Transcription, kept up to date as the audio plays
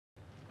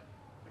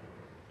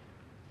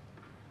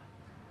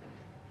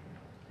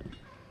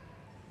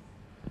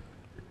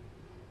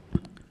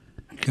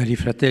Cari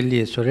fratelli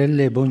e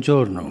sorelle,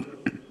 buongiorno.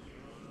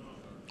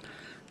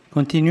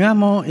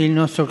 Continuiamo il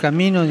nostro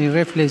cammino di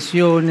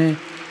riflessione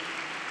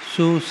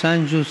su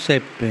San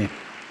Giuseppe.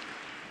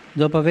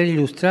 Dopo aver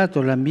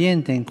illustrato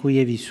l'ambiente in cui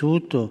è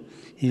vissuto,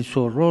 il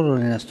suo ruolo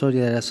nella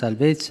storia della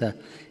salvezza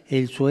e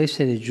il suo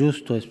essere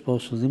giusto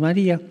sposo di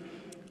Maria,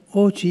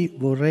 oggi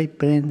vorrei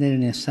prendere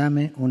in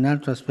esame un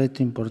altro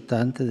aspetto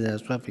importante della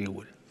sua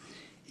figura,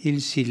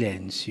 il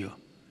silenzio.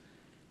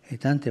 E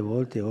tante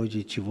volte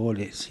oggi ci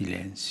vuole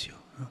silenzio.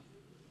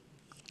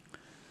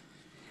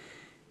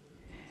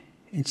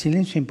 Il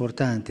silenzio è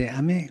importante.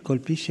 A me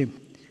colpisce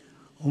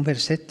un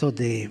versetto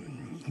del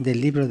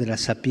libro della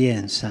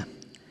Sapienza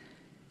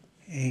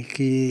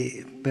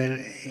che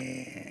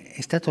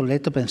è stato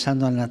letto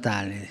pensando al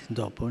Natale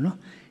dopo, no?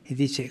 E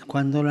dice: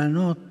 quando la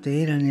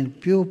notte era nel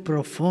più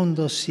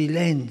profondo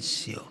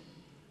silenzio,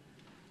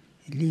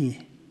 lì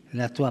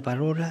la tua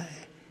parola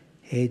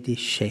è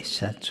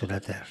discesa sulla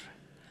terra.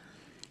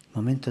 Nel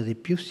momento di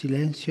più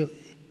silenzio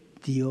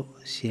Dio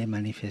si è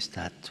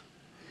manifestato.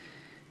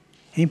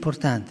 È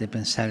importante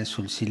pensare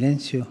sul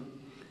silenzio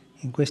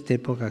in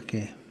quest'epoca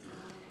che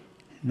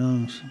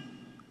non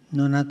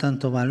ha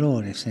tanto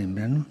valore,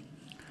 sembra, no?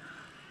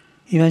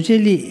 I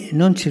Vangeli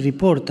non ci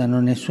riportano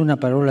nessuna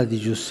parola di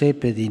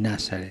Giuseppe di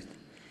Nazaret.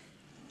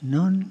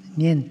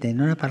 Niente,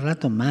 non ha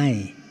parlato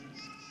mai.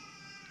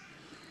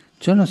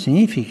 Ciò non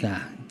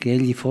significa che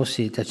egli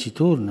fosse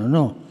taciturno,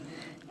 no.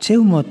 C'è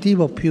un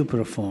motivo più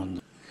profondo.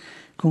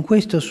 Con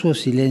questo suo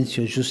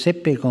silenzio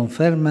Giuseppe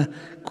conferma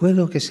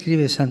quello che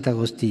scrive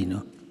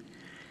Sant'Agostino.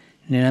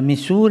 Nella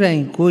misura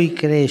in cui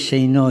cresce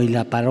in noi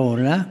la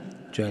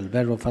parola, cioè il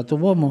Verbo fatto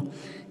uomo,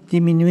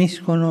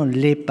 diminuiscono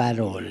le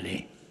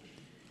parole.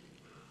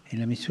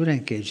 Nella misura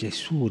in che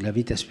Gesù, la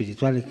vita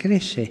spirituale,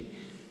 cresce,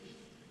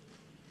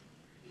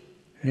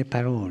 le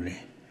parole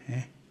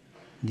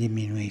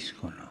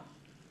diminuiscono.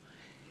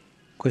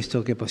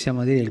 Questo che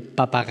possiamo dire il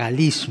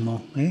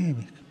papagalismo,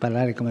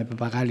 parlare come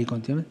pappagalli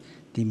continuamente,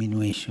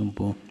 diminuisce un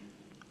po'.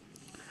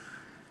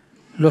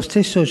 Lo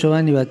stesso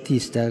Giovanni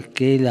Battista,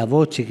 che è la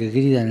voce che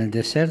grida nel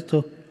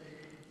deserto,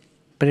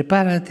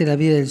 preparati la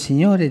via del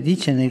Signore,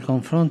 dice nei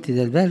confronti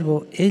del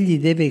Verbo: egli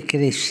deve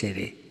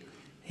crescere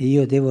e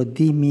io devo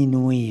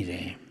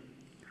diminuire.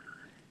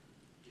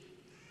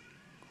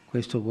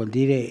 Questo vuol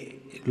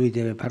dire lui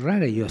deve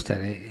parlare e io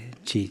stare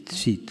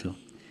zitto.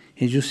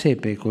 E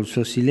Giuseppe col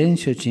suo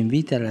silenzio ci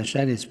invita a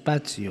lasciare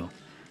spazio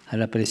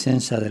alla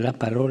presenza della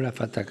parola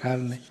fatta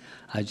carne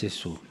a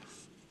Gesù.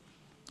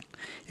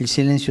 Il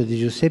silenzio di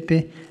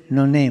Giuseppe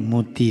non è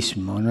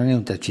mutismo, non è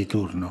un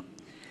taciturno,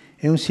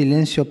 è un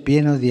silenzio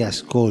pieno di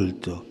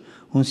ascolto,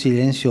 un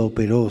silenzio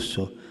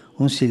operoso,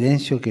 un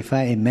silenzio che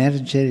fa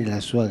emergere la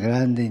sua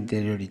grande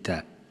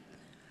interiorità.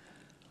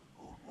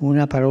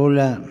 Una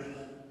parola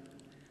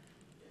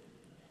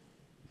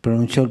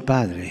pronunciò il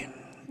Padre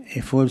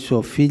e fu il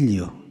suo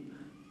figlio,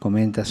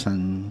 commenta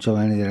San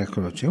Giovanni della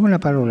Croce. Una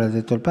parola ha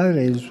detto il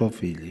Padre e il suo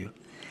figlio.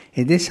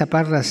 Ed essa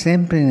parla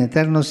sempre in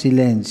eterno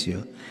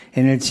silenzio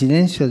e nel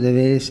silenzio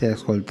deve essere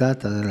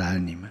ascoltata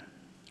dall'anima.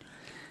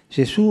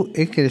 Gesù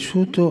è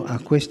cresciuto a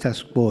questa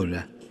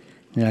scuola,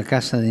 nella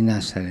casa di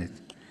Nazaret,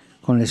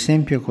 con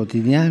l'esempio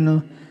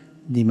quotidiano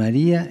di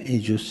Maria e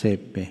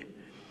Giuseppe.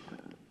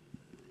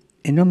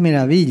 E non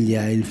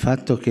meraviglia il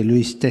fatto che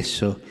lui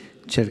stesso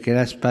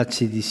cercherà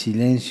spazi di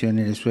silenzio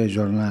nelle sue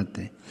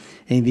giornate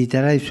e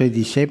inviterà i suoi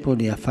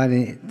discepoli a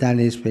fare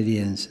tale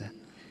esperienza.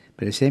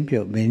 Per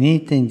esempio,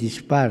 venite in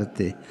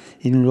disparte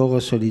in un luogo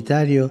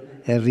solitario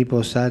e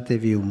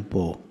riposatevi un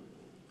po'.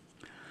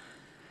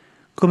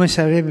 Come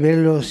sarebbe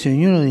bello se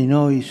ognuno di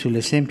noi,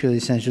 sull'esempio di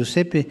San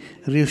Giuseppe,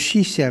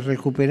 riuscisse a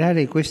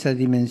recuperare questa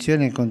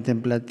dimensione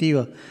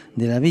contemplativa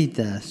della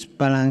vita,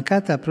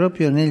 spalancata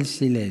proprio nel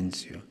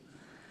silenzio.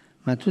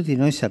 Ma tutti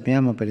noi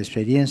sappiamo per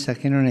esperienza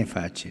che non è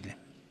facile.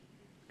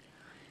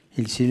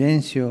 Il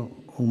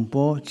silenzio un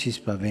po' ci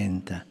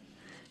spaventa,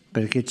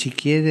 perché ci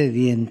chiede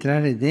di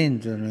entrare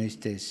dentro noi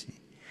stessi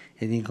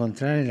e di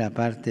incontrare la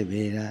parte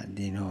vera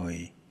di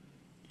noi.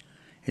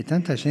 E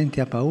tanta gente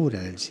ha paura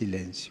del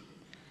silenzio.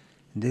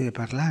 Deve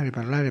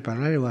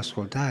parlare o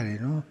ascoltare,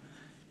 no?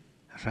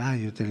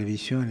 Radio,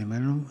 televisione, ma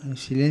il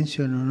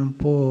silenzio non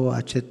può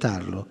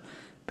accettarlo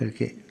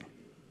perché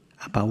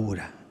ha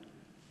paura.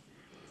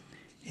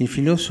 Il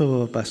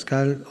filosofo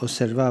Pascal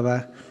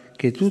osservava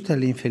che tutta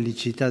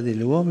l'infelicità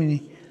degli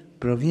uomini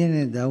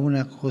proviene da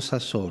una cosa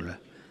sola,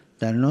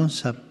 dal non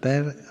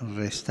saper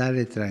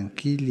restare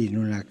tranquilli in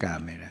una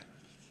camera.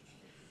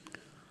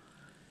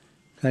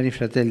 Cari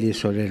fratelli e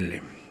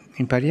sorelle,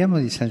 impariamo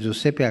di San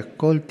Giuseppe a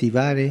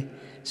coltivare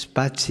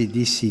spazi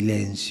di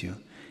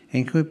silenzio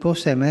in cui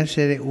possa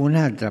emergere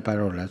un'altra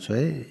parola,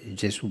 cioè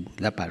Gesù,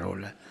 la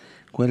parola,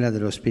 quella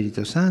dello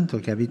Spirito Santo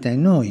che abita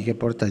in noi, che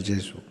porta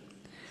Gesù.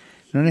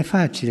 Non è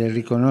facile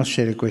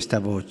riconoscere questa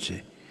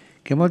voce,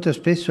 che molto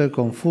spesso è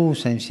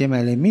confusa insieme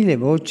alle mille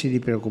voci di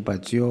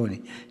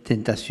preoccupazioni,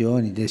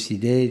 tentazioni,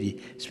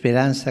 desideri,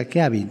 speranza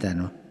che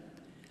abitano.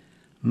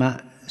 Ma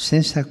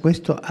senza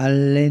questo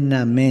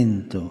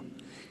allenamento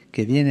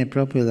che viene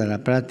proprio dalla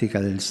pratica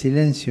del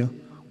silenzio,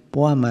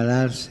 può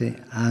ammalarsi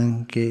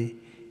anche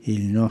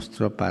il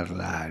nostro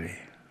parlare.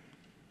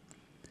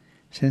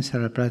 Senza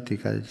la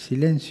pratica del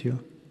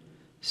silenzio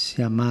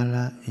si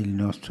ammala il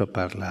nostro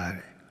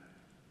parlare.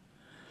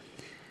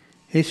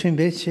 Esso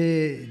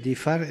invece di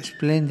far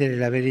splendere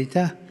la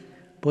verità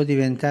può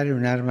diventare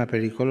un'arma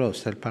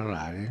pericolosa, il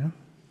parlare, no?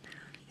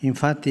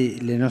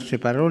 Infatti le nostre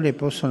parole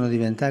possono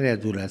diventare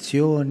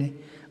adulazione,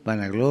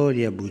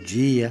 vanagloria,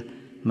 bugia,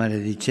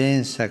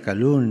 maledicenza,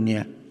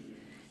 calunnia.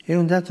 È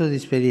un dato di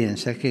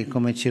esperienza che,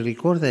 come ci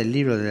ricorda il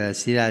libro della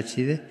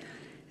Siracide,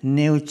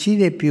 ne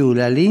uccide più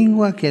la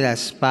lingua che la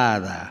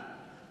spada.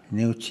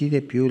 Ne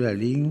uccide più la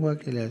lingua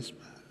che la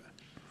spada.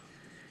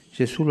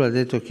 Gesù lo ha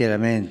detto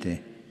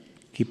chiaramente: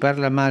 chi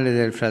parla male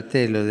del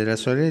fratello o della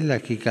sorella,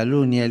 chi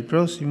calunnia il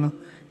prossimo,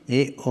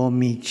 è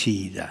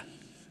omicida.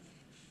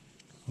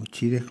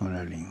 Uccide con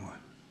la lingua.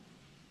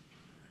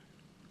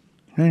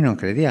 Noi non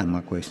crediamo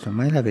a questo,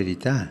 ma è la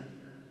verità.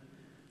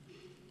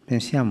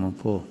 Pensiamo un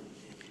po'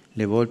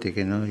 le volte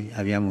che noi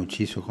abbiamo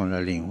ucciso con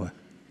la lingua.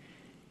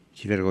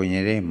 Ci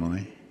vergogneremo,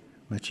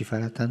 ma ci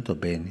farà tanto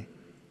bene,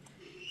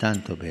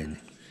 tanto bene.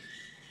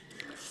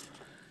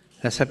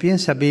 La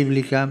sapienza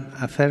biblica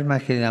afferma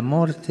che la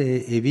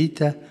morte e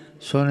vita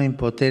sono in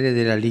potere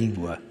della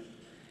lingua.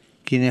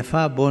 Chi ne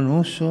fa buon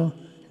uso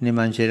ne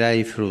mangerà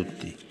i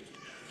frutti.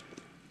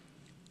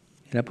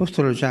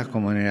 L'Apostolo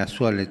Giacomo nella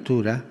sua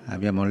lettura,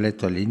 abbiamo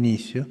letto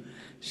all'inizio,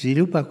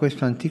 sviluppa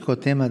questo antico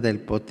tema del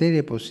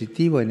potere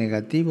positivo e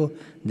negativo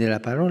della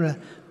parola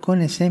con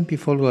esempi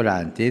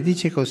folgoranti e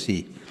dice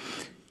così: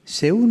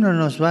 se uno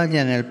non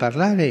sbaglia nel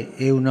parlare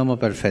è un uomo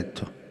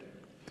perfetto,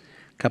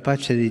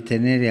 capace di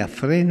tenere a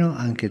freno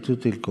anche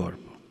tutto il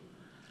corpo.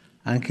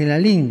 Anche la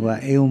lingua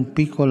è un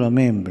piccolo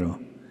membro,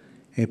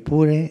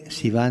 eppure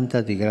si vanta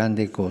di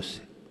grandi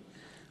cose.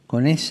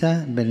 Con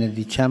essa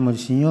benediciamo il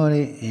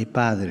Signore e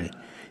Padre,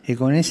 e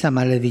con essa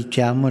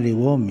malediciamo gli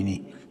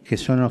uomini che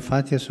sono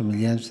fatti a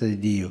somiglianza di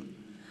Dio.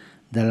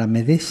 Dalla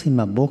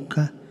medesima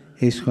bocca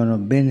escono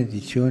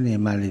benedizioni e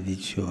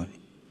maledizioni.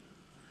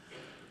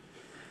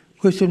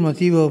 Questo è il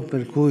motivo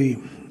per cui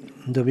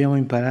dobbiamo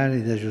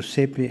imparare da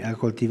Giuseppe a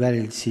coltivare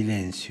il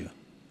silenzio,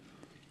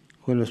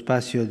 quello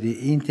spazio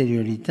di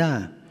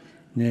interiorità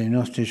nelle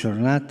nostre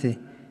giornate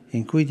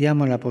in cui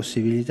diamo la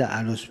possibilità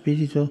allo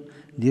Spirito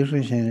di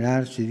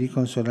rigenerarsi, di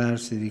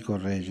consolarsi, di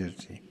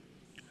correggersi.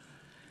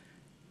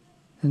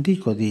 Non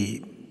dico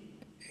di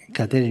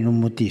cadere in un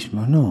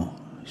mutismo,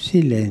 no,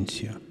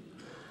 silenzio.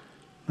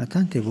 Ma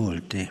tante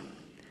volte,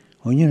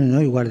 ognuno di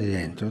noi guardi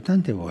dentro,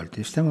 tante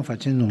volte stiamo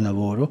facendo un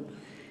lavoro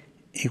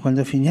e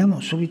quando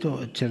finiamo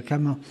subito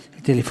cerchiamo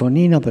il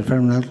telefonino per fare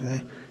un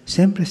altro.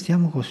 Sempre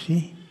stiamo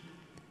così.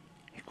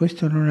 E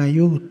questo non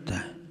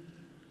aiuta.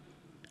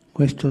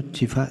 Questo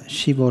ci fa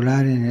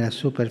scivolare nella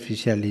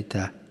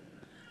superficialità.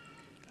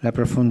 La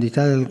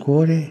profondità del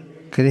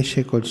cuore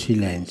cresce col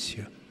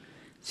silenzio.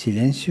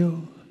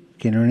 Silenzio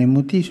che non è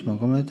mutismo,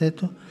 come ho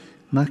detto,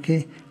 ma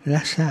che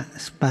lascia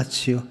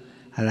spazio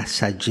alla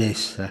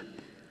saggezza,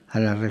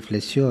 alla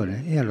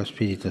riflessione e allo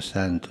Spirito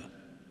Santo.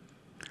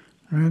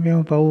 Non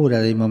abbiamo paura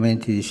dei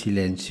momenti di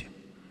silenzio,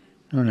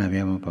 non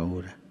abbiamo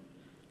paura.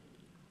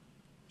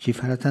 Ci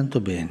farà tanto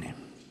bene.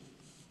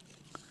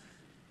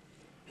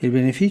 Il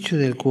beneficio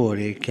del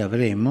cuore che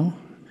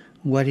avremo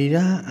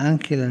guarirà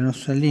anche la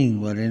nostra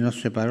lingua, le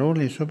nostre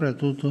parole e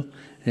soprattutto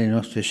le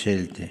nostre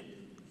scelte.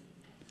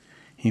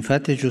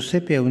 Infatti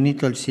Giuseppe ha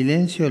unito al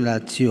silenzio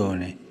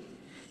l'azione.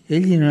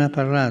 Egli non ha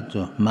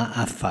parlato, ma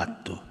ha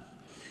fatto.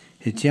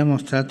 E ci ha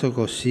mostrato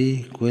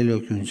così quello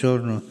che un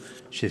giorno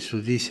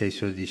Gesù disse ai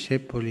suoi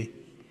discepoli: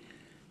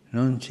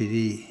 non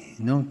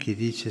chi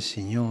dice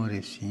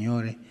Signore,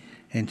 Signore,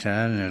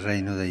 entrerà nel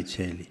regno dei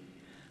cieli,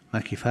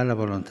 ma chi fa la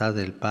volontà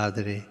del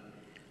Padre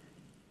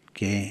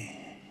che è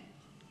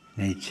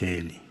nei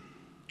cieli.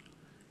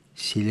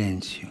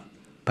 Silenzio,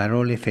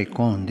 parole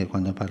feconde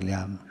quando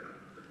parliamo.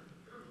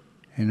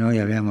 E noi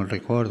abbiamo il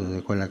ricordo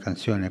di quella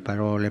canzone,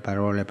 parole,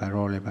 parole,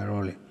 parole,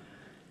 parole,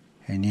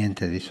 e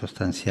niente di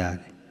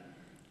sostanziale.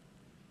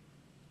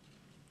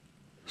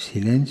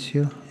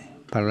 Silenzio,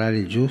 parlare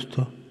il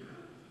giusto,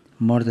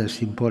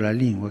 mordersi un po' la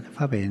lingua, che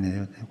fa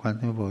bene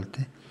quante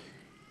volte,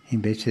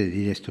 invece di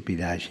dire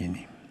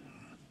stupidaggini.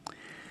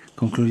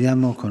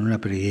 Concludiamo con una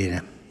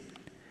preghiera.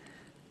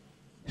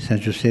 San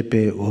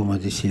Giuseppe, uomo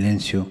di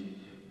silenzio,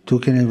 tu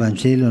che nel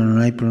Vangelo non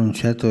hai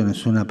pronunciato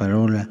nessuna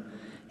parola,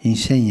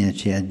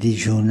 insegnaci a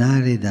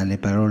digiunare dalle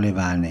parole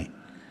vane,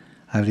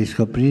 a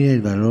riscoprire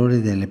il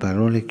valore delle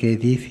parole che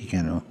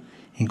edificano,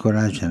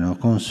 incoraggiano,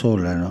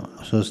 consolano,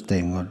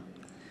 sostengono.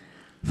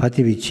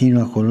 Fatti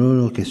vicino a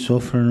coloro che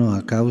soffrono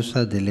a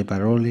causa delle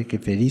parole che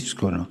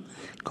feriscono,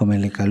 come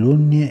le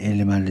calunnie e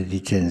le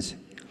maledicenze,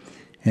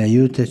 e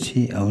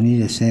aiutaci a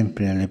unire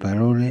sempre alle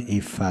parole i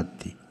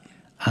fatti.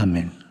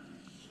 Amen.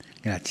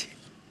 Grazie.